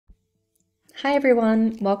Hi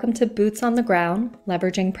everyone, welcome to Boots on the Ground,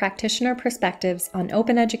 leveraging practitioner perspectives on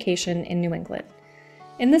open education in New England.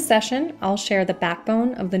 In this session, I'll share the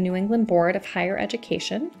backbone of the New England Board of Higher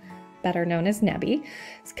Education, better known as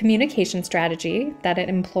NEBI's communication strategy that it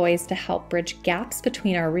employs to help bridge gaps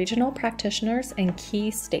between our regional practitioners and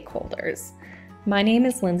key stakeholders. My name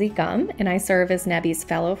is Lindsay Gum, and I serve as NEBI's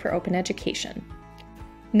Fellow for Open Education.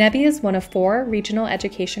 NEBI is one of 4 regional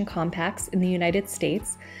education compacts in the United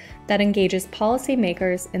States that engages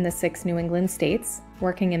policymakers in the 6 New England states,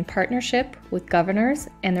 working in partnership with governors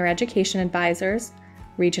and their education advisors,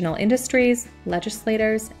 regional industries,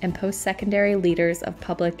 legislators, and post-secondary leaders of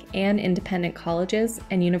public and independent colleges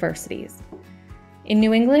and universities. In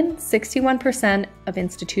New England, 61% of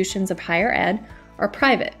institutions of higher ed are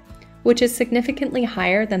private, which is significantly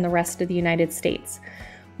higher than the rest of the United States.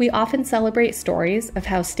 We often celebrate stories of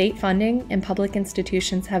how state funding and public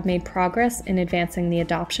institutions have made progress in advancing the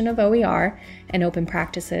adoption of OER and open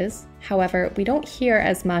practices. However, we don't hear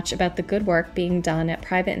as much about the good work being done at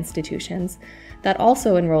private institutions that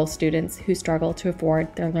also enroll students who struggle to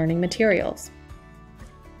afford their learning materials.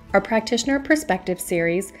 Our Practitioner Perspective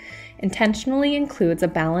series intentionally includes a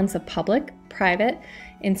balance of public, private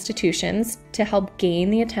institutions to help gain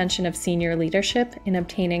the attention of senior leadership in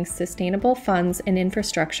obtaining sustainable funds and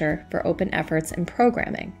infrastructure for open efforts and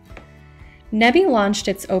programming. NEBI launched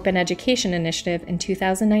its Open Education Initiative in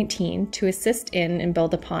 2019 to assist in and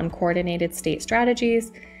build upon coordinated state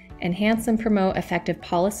strategies, enhance and promote effective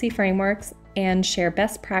policy frameworks, and share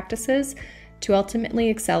best practices to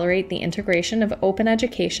ultimately accelerate the integration of open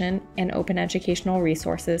education and open educational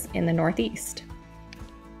resources in the Northeast.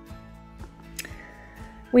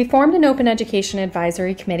 We formed an Open Education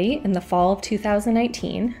Advisory Committee in the fall of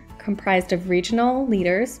 2019, comprised of regional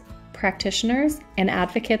leaders, practitioners, and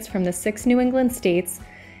advocates from the 6 New England states,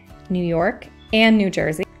 New York, and New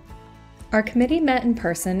Jersey. Our committee met in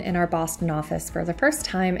person in our Boston office for the first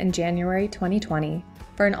time in January 2020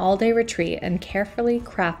 for an all-day retreat and carefully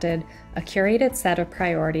crafted a curated set of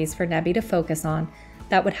priorities for NEBI to focus on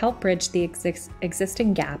that would help bridge the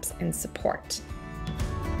existing gaps in support.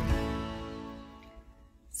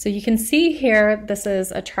 So you can see here, this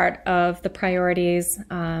is a chart of the priorities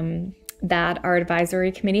that our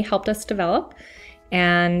advisory committee helped us develop,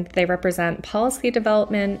 and they represent policy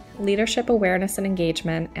development, leadership awareness and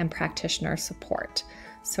engagement, and practitioner support.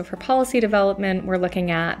 So for policy development, we're looking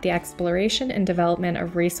at the exploration and development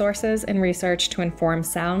of resources and research to inform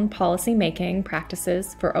sound policy-making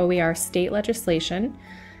practices for OER state legislation,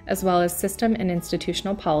 as well as system and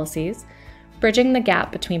institutional policies, bridging the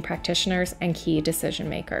gap between practitioners and key decision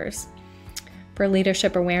makers. For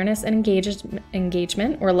leadership awareness and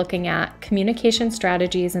engagement, we're looking at communication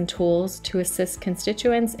strategies and tools to assist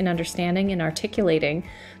constituents in understanding and articulating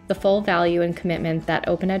the full value and commitment that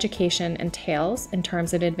open education entails in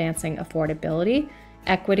terms of advancing affordability,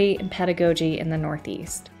 equity, and pedagogy in the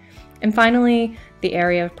Northeast. And finally, the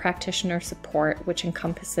area of practitioner support, which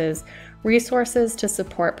encompasses resources to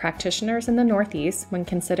support practitioners in the Northeast when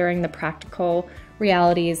considering the practical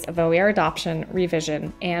realities of OER adoption,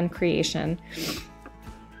 revision, and creation,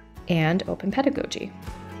 and open pedagogy.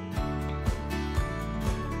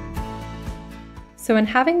 So in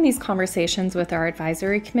having these conversations with our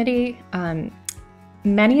advisory committee,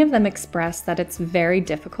 many of them express that it's very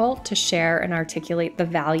difficult to share and articulate the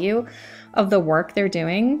value of the work they're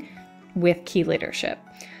doing with key leadership.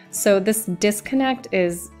 So this disconnect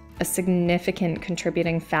is a significant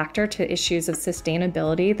contributing factor to issues of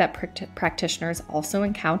sustainability that practitioners also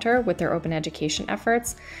encounter with their open education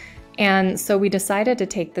efforts. And so we decided to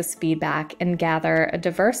take this feedback and gather a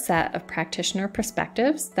diverse set of practitioner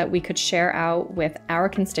perspectives that we could share out with our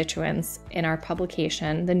constituents in our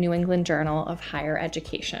publication, the New England Journal of Higher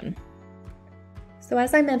Education. So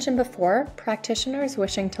as I mentioned before, practitioners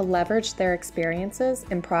wishing to leverage their experiences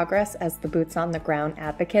and progress as the boots on the ground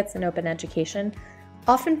advocates in open education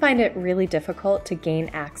often find it really difficult to gain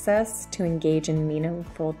access to engage in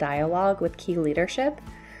meaningful dialogue with key leadership.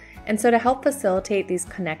 And so to help facilitate these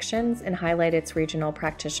connections and highlight its regional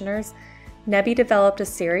practitioners, NEBI developed a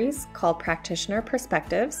series called Practitioner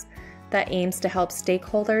Perspectives that aims to help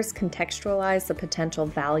stakeholders contextualize the potential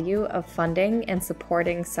value of funding and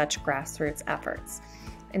supporting such grassroots efforts.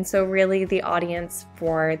 And so really the audience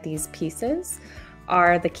for these pieces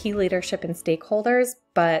are the key leadership and stakeholders,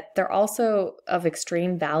 but they're also of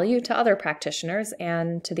extreme value to other practitioners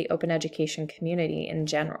and to the open education community in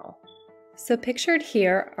general. So pictured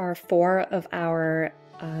here are 4 of our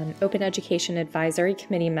Open Education Advisory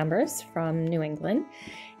Committee members from New England.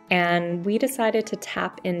 And we decided to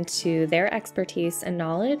tap into their expertise and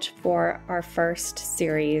knowledge for our first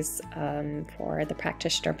series for the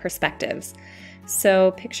Practitioner Perspectives.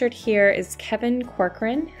 So pictured here is Kevin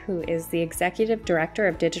Corcoran, who is the Executive Director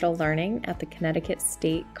of Digital Learning at the Connecticut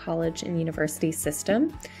State College and University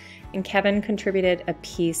System. And Kevin contributed a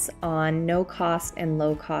piece on no-cost and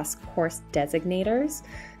low-cost course designators.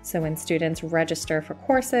 So when students register for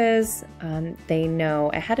courses, they know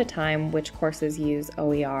ahead of time which courses use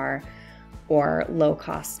OER or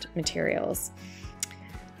low-cost materials.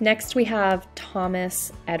 Next, we have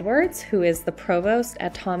Thomas Edwards, who is the provost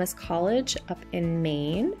at Thomas College up in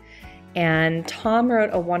Maine. And Tom wrote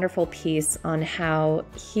a wonderful piece on how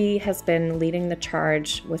he has been leading the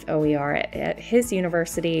charge with OER at his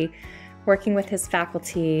university, working with his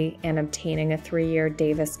faculty and obtaining a 3-year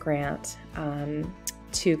Davis grant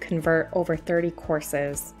to convert over 30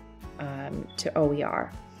 courses to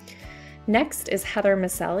OER. Next is Heather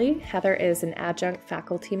Maselli. Heather is an adjunct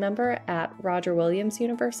faculty member at Roger Williams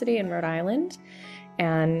University in Rhode Island,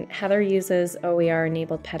 and Heather uses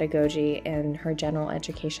OER-enabled pedagogy in her general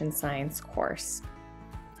education science course.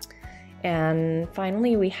 And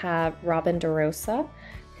finally, we have Robin DeRosa,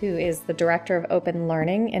 who is the Director of Open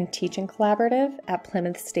Learning and Teaching Collaborative at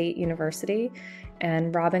Plymouth State University.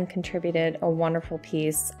 And Robin contributed a wonderful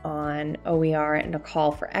piece on OER and a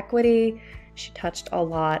call for equity. She touched a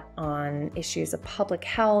lot on issues of public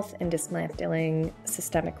health and dismantling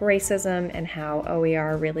systemic racism and how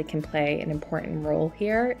OER really can play an important role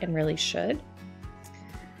here and really should.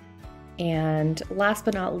 And last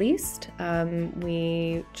but not least,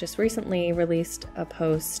 we just recently released a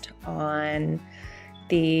post on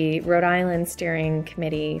the Rhode Island Steering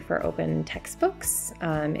Committee for Open Textbooks,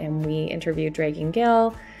 and we interviewed Dragan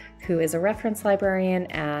Gill, who is a reference librarian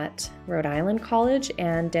at Rhode Island College,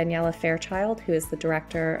 and Daniela Fairchild, who is the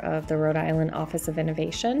director of the Rhode Island Office of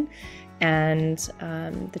Innovation. And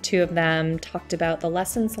the two of them talked about the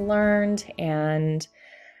lessons learned and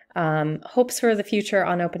hopes for the future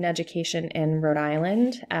on open education in Rhode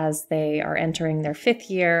Island as they are entering their 5th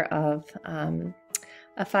year of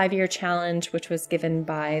a 5-year challenge, which was given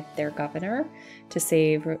by their governor to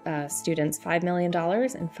save students $5 million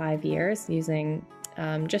in 5 years using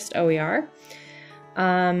just OER.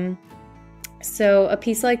 So a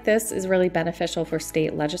piece like this is really beneficial for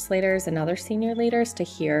state legislators and other senior leaders to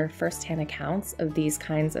hear firsthand accounts of these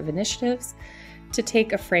kinds of initiatives, to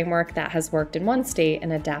take a framework that has worked in one state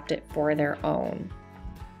and adapt it for their own.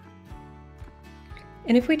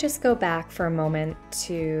 And if we just go back for a moment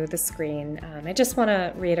to the screen, I just want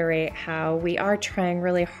to reiterate how we are trying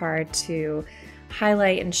really hard to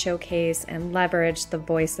highlight and showcase and leverage the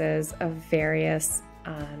voices of various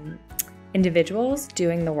individuals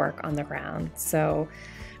doing the work on the ground. So,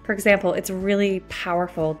 for example, it's really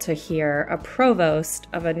powerful to hear a provost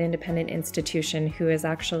of an independent institution who is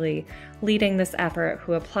actually leading this effort,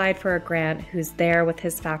 who applied for a grant, who's there with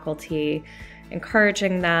his faculty,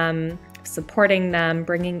 encouraging them, supporting them,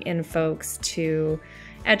 bringing in folks to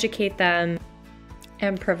educate them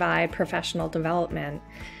and provide professional development.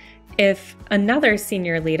 If another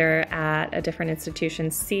senior leader at a different institution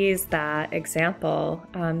sees that example,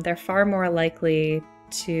 they're far more likely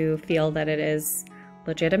to feel that it is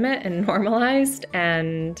legitimate and normalized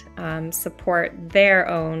and support their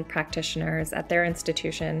own practitioners at their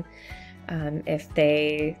institution if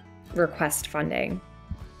they request funding.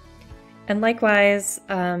 And likewise,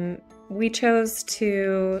 we chose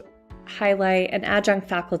to highlight an adjunct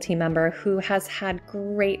faculty member who has had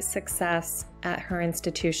great success at her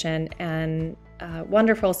institution and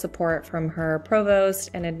wonderful support from her provost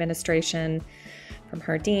and administration, from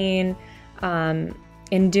her dean,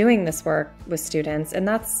 in doing this work with students. And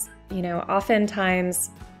that's, oftentimes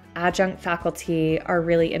adjunct faculty are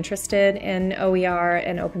really interested in OER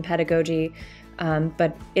and open pedagogy,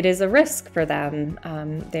 but it is a risk for them.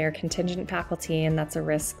 They are contingent faculty, and that's a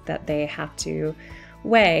risk that they have to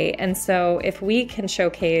weigh. And so if we can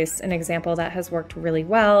showcase an example that has worked really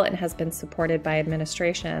well and has been supported by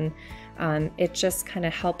administration, it just kind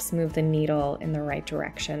of helps move the needle in the right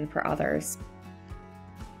direction for others.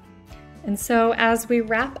 And so as we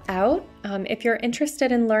wrap out, if you're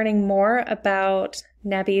interested in learning more about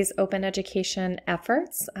NEBI's open education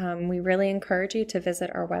efforts, we really encourage you to visit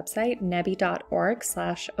our website,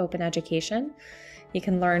 nebi.org/openeducation. You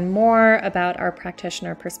can learn more about our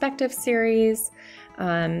Practitioner Perspective series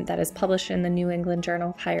that is published in the New England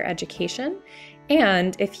Journal of Higher Education.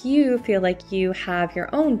 And if you feel like you have your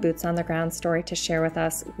own boots on the ground story to share with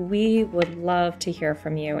us, we would love to hear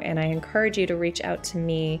from you. And I encourage you to reach out to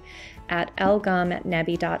me at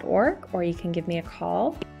lgum@nebi.org, or you can give me a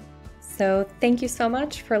call, So thank you so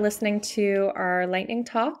much for listening to our lightning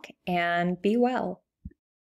talk, and be well.